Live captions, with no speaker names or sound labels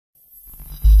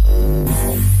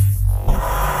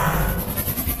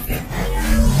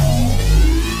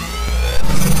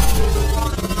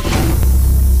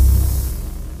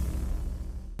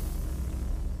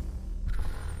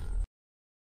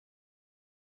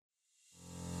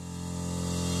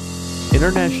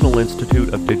International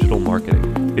Institute of Digital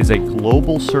Marketing is a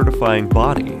global certifying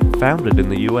body founded in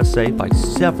the USA by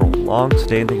several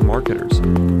long-standing marketers.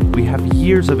 We have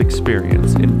years of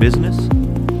experience in business,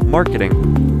 marketing,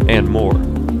 and more,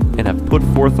 and have put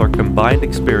forth our combined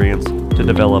experience to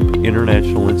develop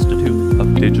International Institute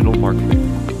of Digital Marketing.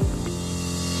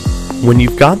 When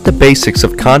you've got the basics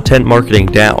of content marketing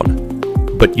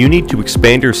down, but you need to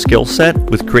expand your skill set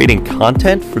with creating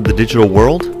content for the digital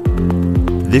world,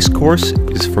 this course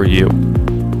is for you.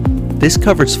 This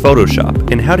covers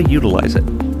Photoshop and how to utilize it,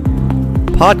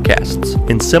 podcasts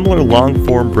and similar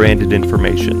long-form branded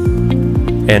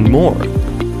information, and more,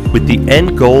 with the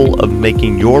end goal of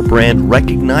making your brand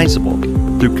recognizable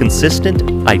through consistent,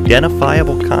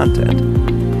 identifiable content.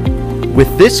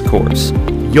 With this course,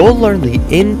 you'll learn the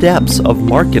in-depths of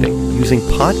marketing using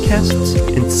podcasts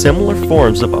and similar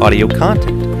forms of audio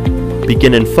content.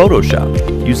 Begin in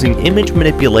Photoshop, using image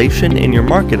manipulation in your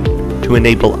marketing to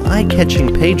enable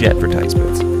eye-catching page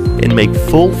advertisements and make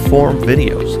full-form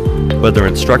videos, whether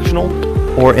instructional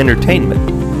or entertainment,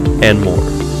 and more.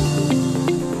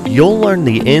 You'll learn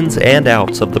the ins and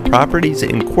outs of the properties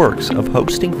and quirks of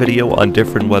hosting video on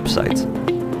different websites,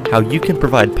 how you can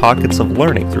provide pockets of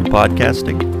learning through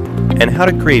podcasting, and how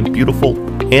to create beautiful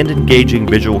and engaging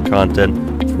visual content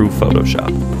through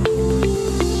Photoshop.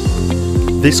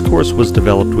 This course was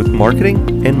developed with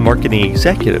marketing and marketing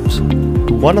executives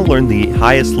who want to learn the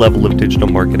highest level of digital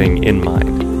marketing in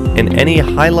mind, and any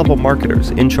high-level marketers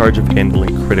in charge of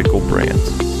handling critical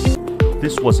brands.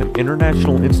 This was an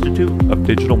International Institute of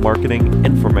Digital Marketing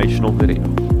informational video.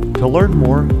 To learn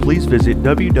more, please visit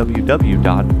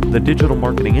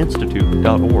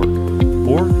www.thedigitalmarketinginstitute.org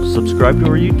or subscribe to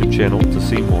our YouTube channel to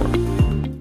see more.